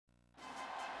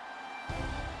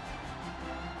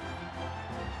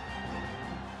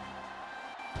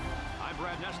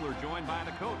Brad Nessler, joined by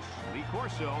the coach, Lee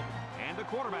Corso, and the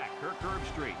quarterback, Kirk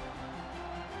Herbstreit.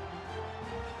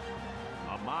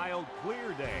 A mild,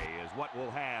 clear day is what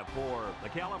we'll have for the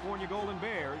California Golden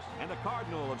Bears and the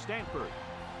Cardinal of Stanford.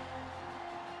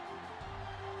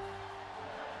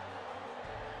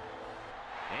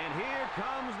 And here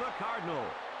comes the Cardinal.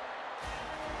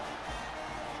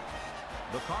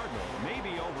 The Cardinal may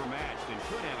be overmatched and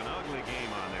could have an ugly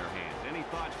game on their hands. Any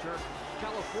thoughts, Kirk?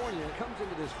 California comes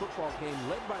into this football game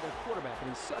led by their quarterback,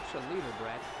 and he's such a leader,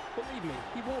 Brad. Believe me,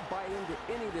 he won't buy into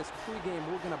any of this pregame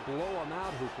 "we're going to blow him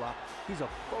out" hoopla. He's a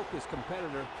focused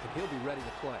competitor, and he'll be ready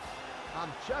to play. I'm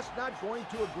just not going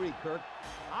to agree, Kirk.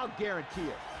 I'll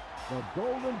guarantee it. The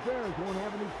Golden Bears won't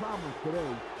have any problems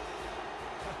today.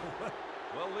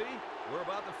 Well, Lee, we're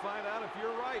about to find out if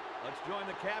you're right. Let's join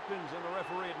the captains and the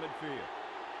referee at midfield.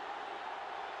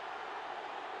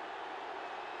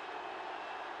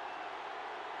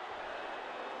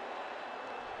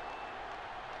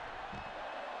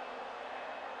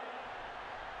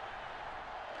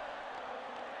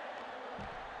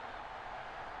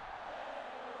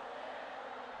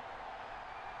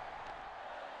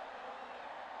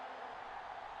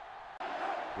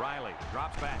 Riley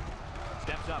drops back,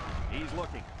 steps up, he's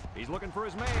looking for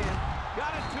his man,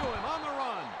 got it to him on the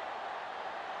run.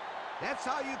 That's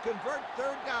how you convert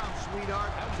third down, sweetheart.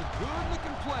 That was a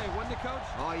good-looking play, wasn't it, Coach?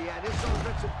 Oh, yeah, this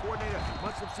offensive coordinator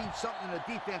must have seen something in the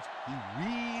defense he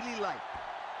really liked.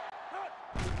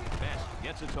 Best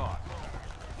gets a toss.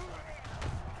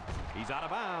 He's out of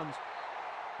bounds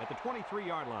at the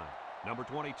 23-yard line. Number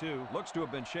 22 looks to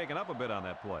have been shaken up a bit on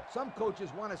that play. Some coaches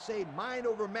want to say mind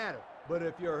over matter, but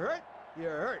if you're hurt,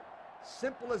 you're hurt.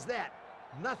 Simple as that.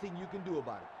 Nothing you can do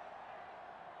about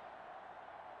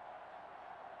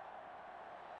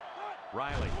it.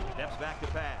 Riley steps back to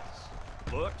pass.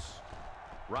 Looks.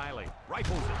 Riley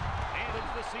rifles it. And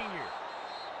it's the senior.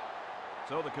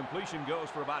 So the completion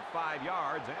goes for about 5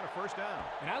 yards and a first down.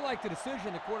 And I like the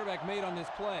decision the quarterback made on this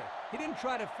play. He didn't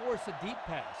try to force a deep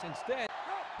pass. Instead,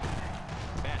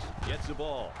 Best gets the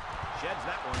ball. Sheds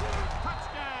that one.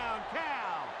 Touchdown,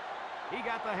 Cal! He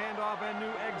got the handoff and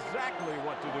knew exactly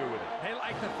what to do with it. they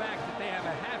like the fact that they have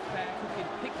a halfback who can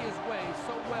pick his way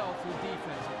so well through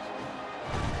defenses.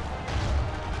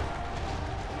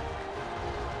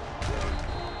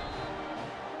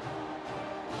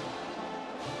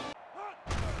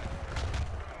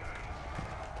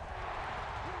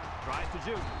 Tries to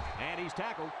juke, and he's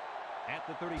tackled at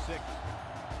the 36.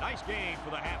 Nice game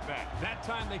for the halfback. That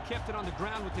time they kept it on the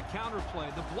ground with the counter play.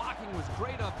 The blocking was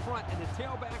great up front, and the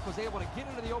tailback was able to get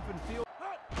into the open field.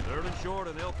 Third and short,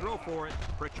 and they'll throw for it.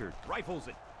 Pritchard rifles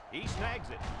it. He snags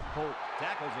it. Holt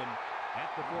tackles him at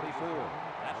the 44.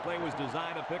 That play was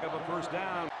designed to pick up a first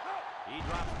down. He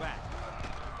drops back.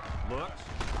 Looks.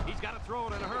 He's got to throw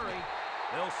it in a hurry.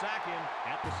 They'll sack him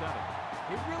at the 7.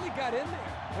 He really got in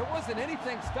there. There wasn't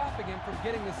anything stopping him from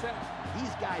getting the sack.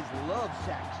 These guys love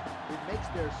sacks. It makes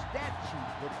their stat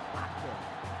sheet look hot.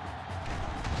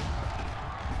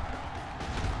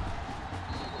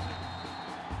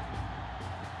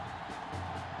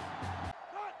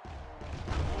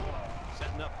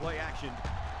 Setting up play action.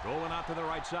 Rolling out to the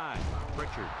right side.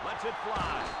 Pritchard lets it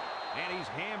fly. And he's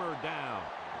hammered down.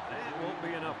 That won't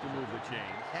be enough to move the chains.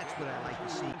 That's what I like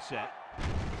to see. Set.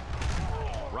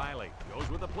 Riley goes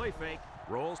with a play fake.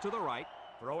 Rolls to the right.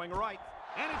 Throwing right.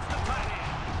 And it's the tight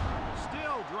end.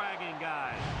 Still dragging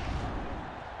guys.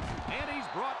 And he's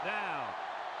brought down.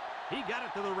 He got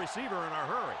it to the receiver in a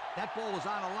hurry. That ball was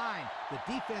on a line. The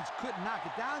defense couldn't knock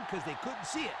it down because they couldn't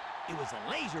see it. It was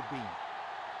a laser beam.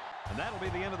 And that'll be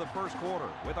the end of the first quarter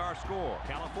with our score.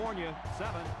 California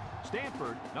 7,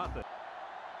 Stanford nothing.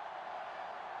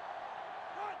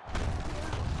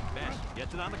 Best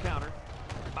gets it on the counter.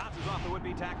 Bounces off the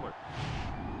would-be tackler.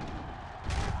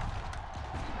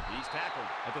 He's tackled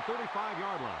at the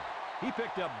 35-yard line. He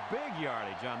picked up big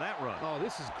yardage on that run. Oh,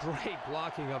 this is great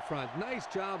blocking up front. Nice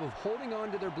job of holding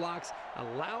on to their blocks,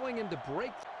 allowing him to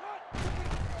break.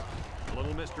 A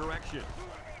little misdirection.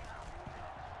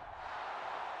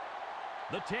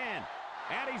 The 10.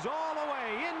 And he's all the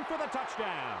way in for the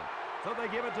touchdown. So they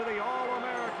give it to the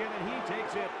All-American, and he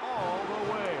takes it all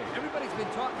the way. Everybody's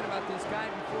been talking about this guy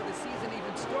before the season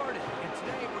even started. And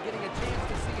today we're getting a chance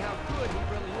to see how good he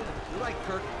really is. You're right,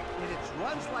 Kirk. And it's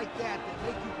runs like that that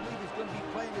make you believe he's going to be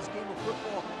playing this game of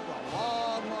football for a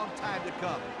long, long time to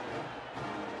come.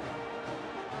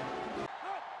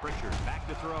 Pritchard back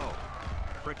to throw.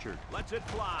 Pritchard lets it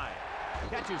fly.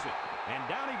 Catches it. And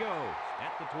down he goes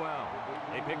at the 12.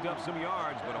 They picked up some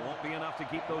yards, but it won't be enough to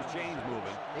keep those chains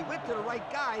moving. They went to the right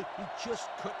guy. He just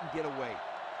couldn't get away.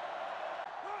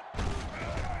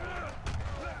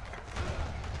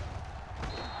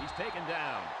 he's taken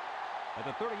down at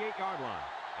the 38-yard line.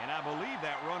 And I believe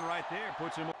that run right there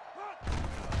puts him.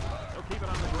 He'll keep it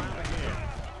on the ground again.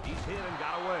 He's hit and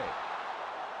got away.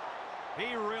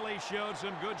 He really showed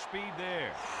some good speed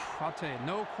there. I'll tell you,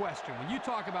 no question. When you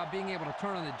talk about being able to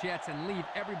turn on the jets and leave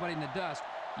everybody in the dust,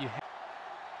 you have.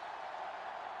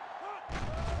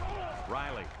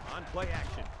 Riley on play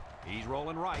action. He's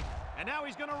rolling right, and now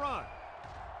he's going to run.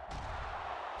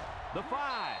 The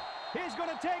 5. He's going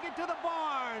to take it to the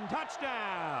barn.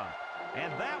 Touchdown.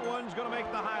 And that one's going to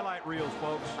make the highlight reels,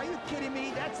 folks. Are you kidding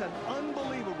me? That's an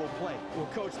unbelievable play. Well,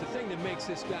 Coach, the thing that makes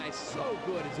this guy so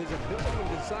good is his ability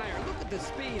and desire. Look at the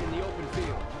speed in the open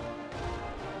field.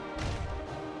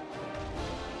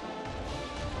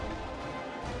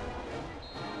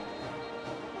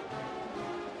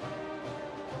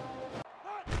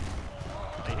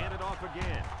 They hand it off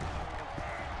again.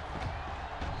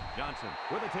 Johnson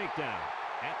with a takedown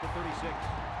at the 36.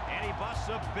 And he busts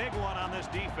a big one on this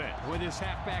defense. When this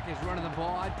halfback is running the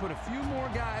ball, I'd put a few more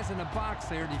guys in the box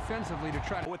there defensively to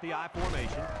try to... With the I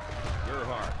formation,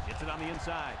 Gerhardt gets it on the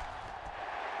inside.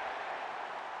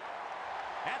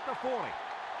 At the 40.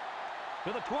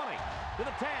 To the 20. To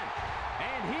the 10.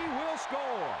 And he will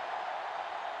score.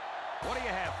 What do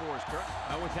you have for us, Kirk?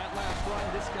 With that last run,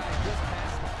 this guy just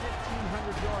passed the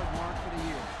 1,500-yard mark for the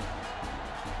year.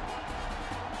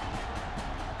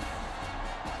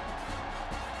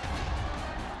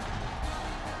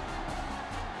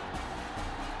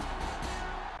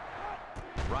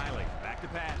 Riley back to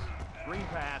pass. Screen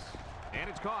pass. And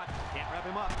it's caught. Can't wrap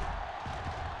him up.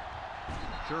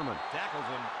 Sherman tackles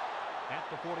him at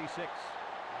the 46.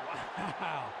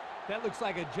 Wow. That looks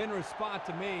like a generous spot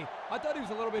to me. I thought he was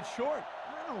a little bit short.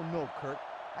 I don't know, Kirk.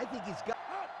 I think he's got...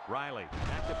 Riley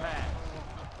back to pass.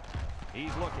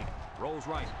 He's looking. Rolls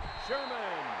right.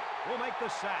 Sherman will make the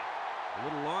sack. A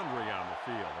little laundry on the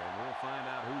field, and we'll find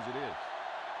out whose it is.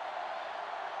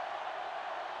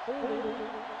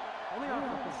 On the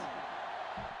offense.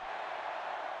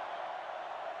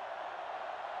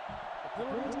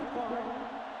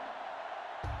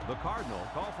 The Cardinal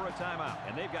call for a timeout,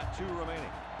 and they've got 2 remaining.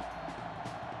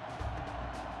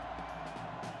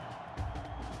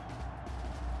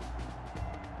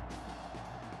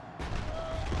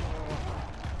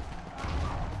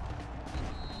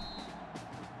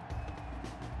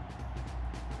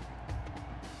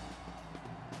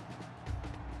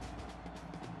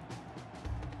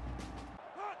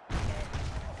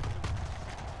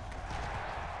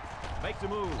 Makes a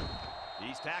move.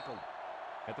 He's tackled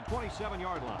at the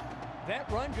 27-yard line. That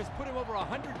run just put him over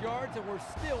 100 yards, and we're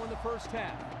still in the first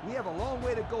half. We have a long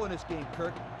way to go in this game,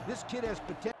 Kirk. This kid has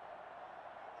potential.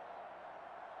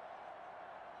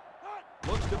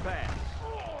 Looks to pass.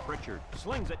 Pritchard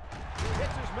slings it.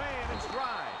 Hits his man in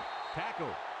stride. Tackle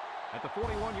at the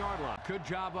 41-yard line. Good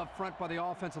job up front by the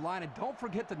offensive line, and don't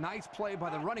forget the nice play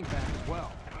by the running back as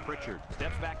well. Pritchard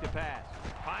steps back to pass.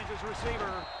 Finds his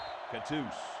receiver.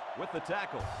 Cattouse with the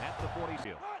tackle at the 40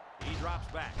 field. He drops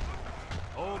back.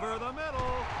 Over the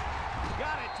middle.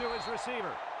 Got it to his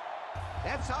receiver.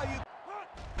 That's how you...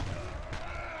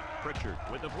 Pritchard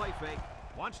with the play fake.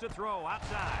 Wants to throw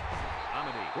outside.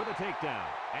 Amity with a takedown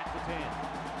at the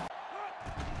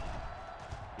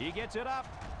 10. He gets it up.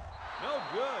 No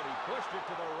good. He pushed it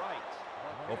to the right.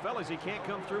 Well, fellas, he can't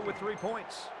come through with 3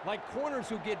 points. Like corners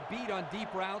who get beat on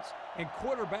deep routes and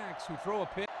quarterbacks who throw a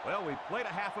pick. Well, we've played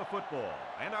a half of football,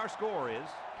 and our score is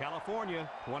California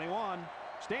 21,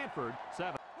 Stanford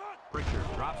 7. Pritchard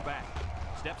drops back,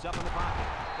 steps up in the pocket.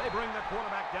 They bring the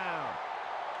quarterback down.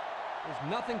 There's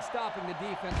nothing stopping the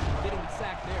defense from getting the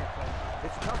sack there, Coach.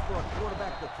 It's tough for a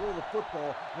quarterback to throw the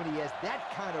football when he has that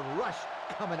kind of rush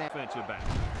coming at him. Defensive back.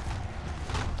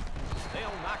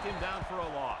 They'll knock him down for a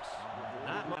loss.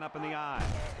 Not line up in the eye.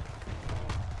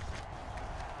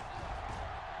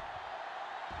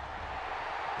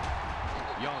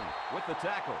 Young with the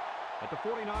tackle at the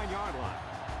 49-yard line.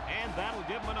 And that'll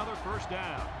give him another first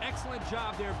down. Excellent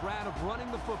job there, Brad, of running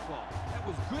the football. That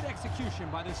was good execution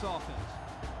by this offense.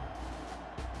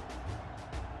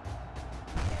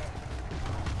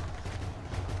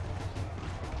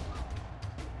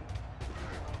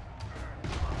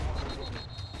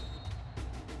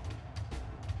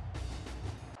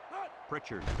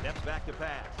 Pritchard steps back to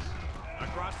pass.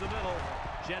 Across the middle.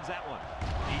 Sheds that one.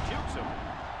 He jukes him.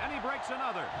 And he breaks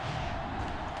another.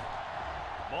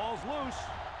 Ball's loose.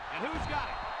 And who's got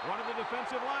it? One of the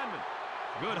defensive linemen.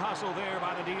 Good hustle there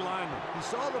by the D lineman. He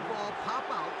saw the ball pop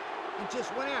out and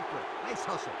just went after it. Nice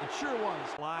hustle. It sure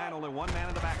was. Line, only one man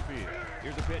in the backfield.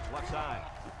 Here's a pitch, left side.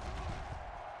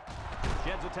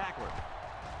 Sheds a tackler.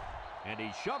 And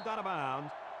he's shoved out of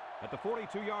bounds at the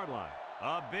 42-yard line.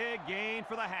 A big gain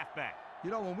for the halfback. You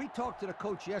know, when we talked to the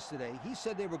coach yesterday, he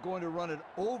said they were going to run it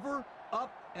over,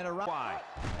 up, and around. Wide.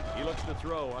 He looks to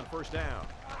throw on first down.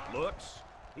 Looks.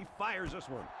 He fires this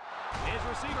one. His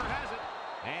receiver has it.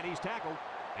 And he's tackled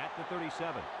at the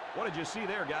 37. What did you see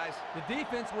there, guys? The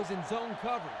defense was in zone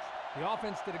coverage. The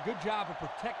offense did a good job of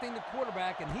protecting the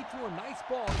quarterback, and he threw a nice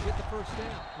ball to get the first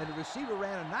down. And the receiver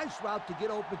ran a nice route to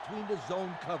get open between the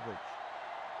zone coverage.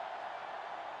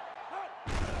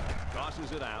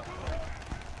 Tosses it out.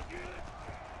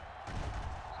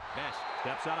 Best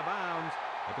steps out of bounds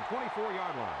at the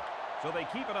 24-yard line. So they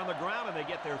keep it on the ground, and they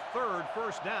get their third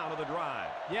first down of the drive.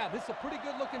 Yeah, this is a pretty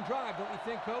good-looking drive, don't you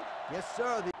think, Coach? Yes,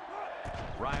 sir.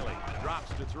 Riley drops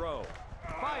to throw.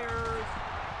 Fires.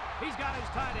 He's got his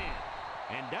tight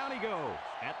end. And down he goes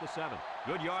at the 7.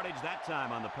 Good yardage that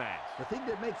time on the pass. The thing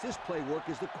that makes this play work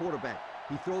is the quarterback.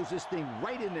 He throws this thing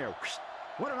right in there.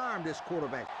 What an arm, this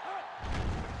quarterback.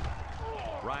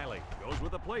 Riley goes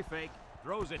with a play fake.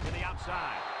 Throws it to the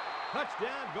outside.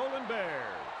 Touchdown, Golden Bears.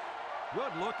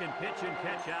 Good look and pitch and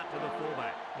catch out to the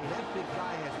fullback. Hey, that big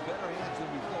guy has better hands than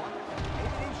we thought.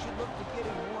 Maybe they should look to get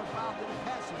him more involved in the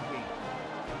passing game.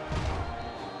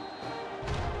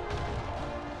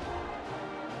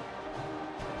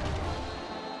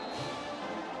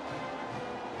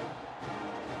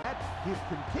 He's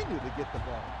continued to get the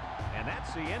ball. And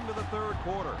that's the end of the third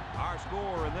quarter. Our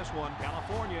score in this one,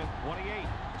 California 28,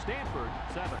 Stanford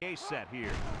 7. A set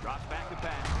here. Drops back to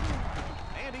pass.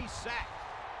 And he's sacked.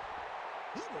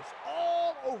 He was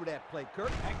all over that play,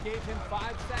 Kirk. That gave him 5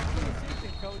 sacks in the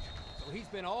season, Coach. So he's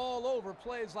been all over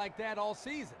plays like that all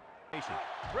season.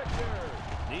 Richard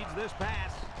needs this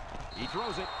pass. He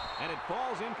throws it, and it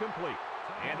falls incomplete.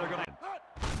 And they're going to...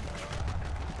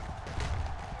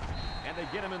 And they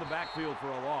get him in the backfield for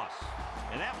a loss.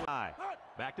 And that high.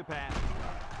 Back to pass.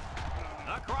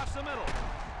 Across the middle.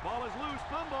 Ball is loose.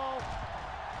 Fumble.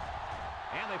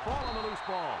 And they fall on the loose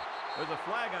ball. There's a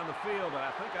flag on the field, and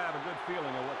I think I have a good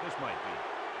feeling of what this might be.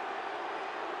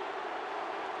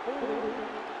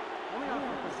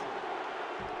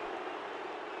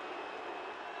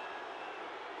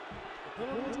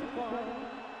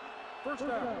 First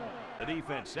down. The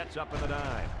defense sets up in the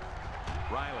dime.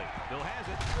 Riley still has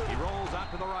it. He rolls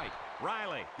out to the right.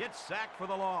 Riley gets sacked for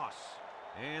the loss.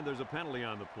 And there's a penalty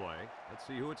on the play. Let's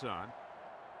see who it's on.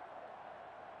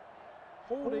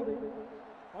 Holding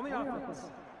on the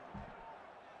offense.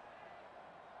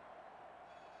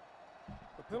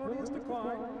 The penalty is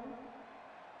declined.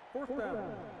 Fourth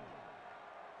down.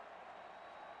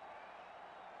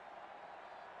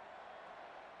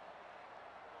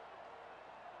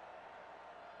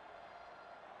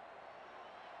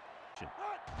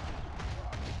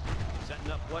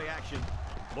 Setting up play action.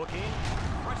 Looking.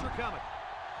 Pressure coming.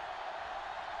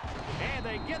 And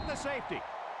they get the safety.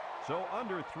 So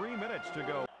under 3 minutes to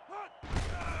go.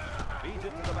 Feeds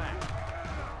it to the back.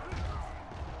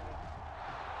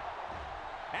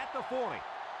 At the 40.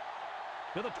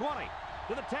 To the 20.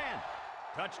 To the 10.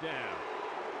 Touchdown.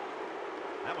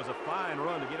 That was a fine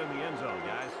run to get in the end zone,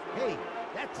 guys. Hey,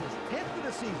 that's his 10th of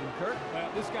the season, Kirk. Well,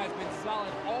 this guy's been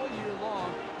solid all year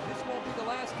long. This won't be the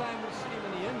last time we'll see him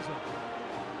in the end zone.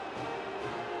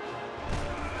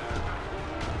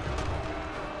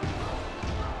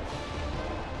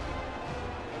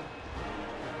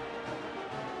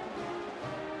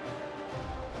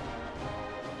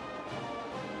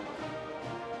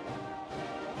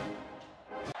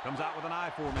 Comes out with an I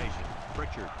formation.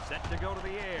 Pritchard set to go to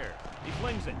the air. He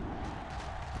flings it.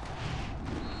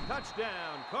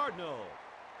 Touchdown, Cardinals.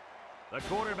 The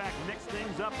quarterback mixed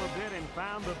things up a bit and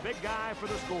found the big guy for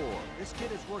the score. This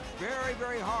kid has worked very,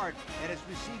 very hard at his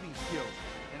receiving skills,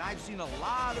 and I've seen a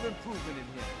lot of improvement in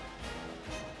him.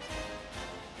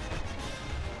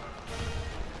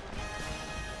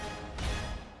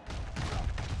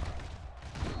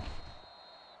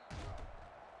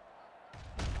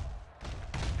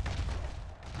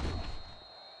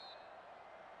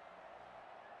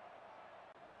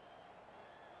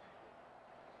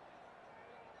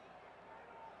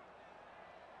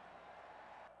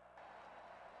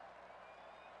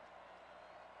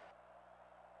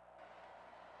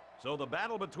 So the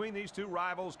battle between these two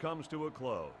rivals comes to a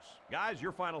close. Guys,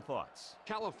 your final thoughts.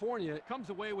 California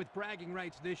comes away with bragging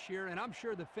rights this year, and I'm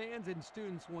sure the fans and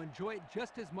students will enjoy it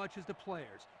just as much as the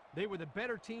players. They were the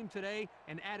better team today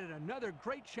and added another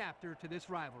great chapter to this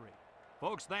rivalry.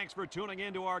 Folks, thanks for tuning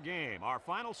into our game. Our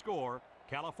final score,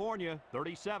 California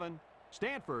 37,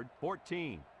 Stanford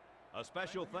 14. A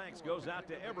special thanks goes out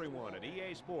to everyone at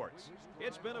EA Sports.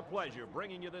 It's been a pleasure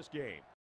bringing you this game.